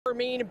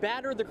Hermine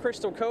battered the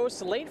Crystal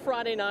Coast late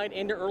Friday night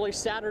into early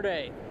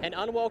Saturday, an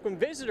unwelcome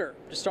visitor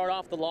to start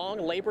off the long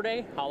Labor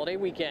Day holiday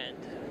weekend.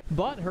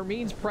 But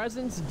Hermine's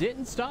presence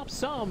didn't stop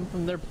some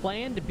from their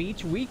planned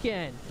beach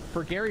weekend.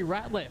 For Gary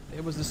Ratliff,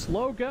 it was a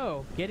slow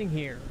go getting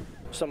here.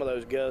 Some of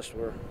those gusts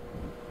were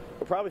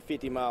probably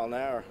 50 miles an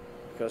hour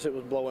because it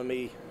was blowing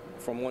me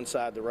from one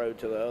side of the road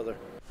to the other.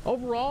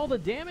 Overall, the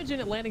damage in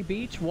Atlantic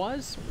Beach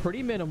was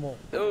pretty minimal.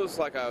 It was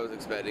like I was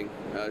expecting.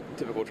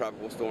 Typical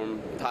tropical storm.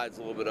 Tide's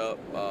a little bit up,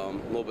 a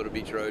little bit of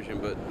beach erosion,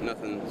 but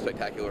nothing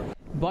spectacular.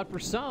 But for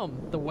some,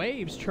 the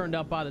waves churned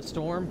up by the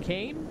storm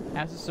came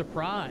as a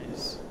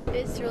surprise.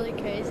 It's really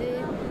crazy.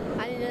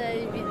 I didn't know that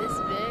it'd be this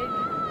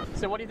big.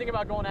 So what do you think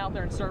about going out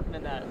there and surfing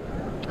in that?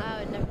 I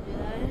would never do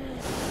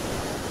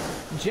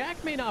that.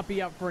 Jack may not be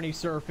up for any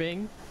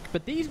surfing,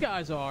 but these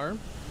guys are.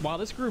 While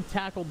this group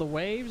tackled the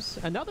waves,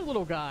 another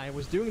little guy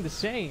was doing the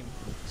same,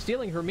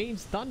 stealing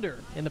Hermine's thunder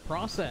in the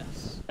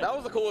process. That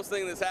was the coolest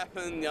thing that's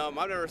happened. I've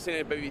never seen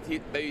a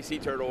baby sea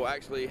turtle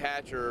actually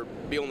hatch or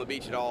be on the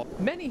beach at all.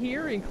 Many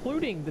here,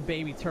 including the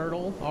baby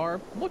turtle,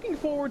 are looking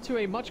forward to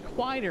a much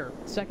quieter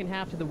second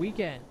half to the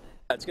weekend.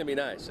 It's going to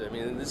be nice. I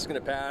mean, this is going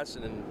to pass,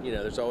 and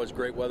there's always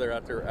great weather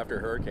after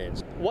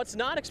hurricanes. What's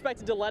not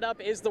expected to let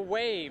up is the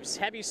waves.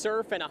 Heavy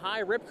surf and a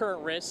high rip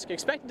current risk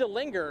expected to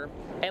linger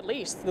at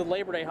least the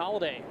Labor Day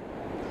holiday.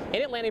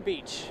 In Atlantic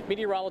Beach,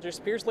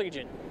 meteorologist Piers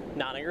Legion,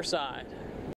 not on your side.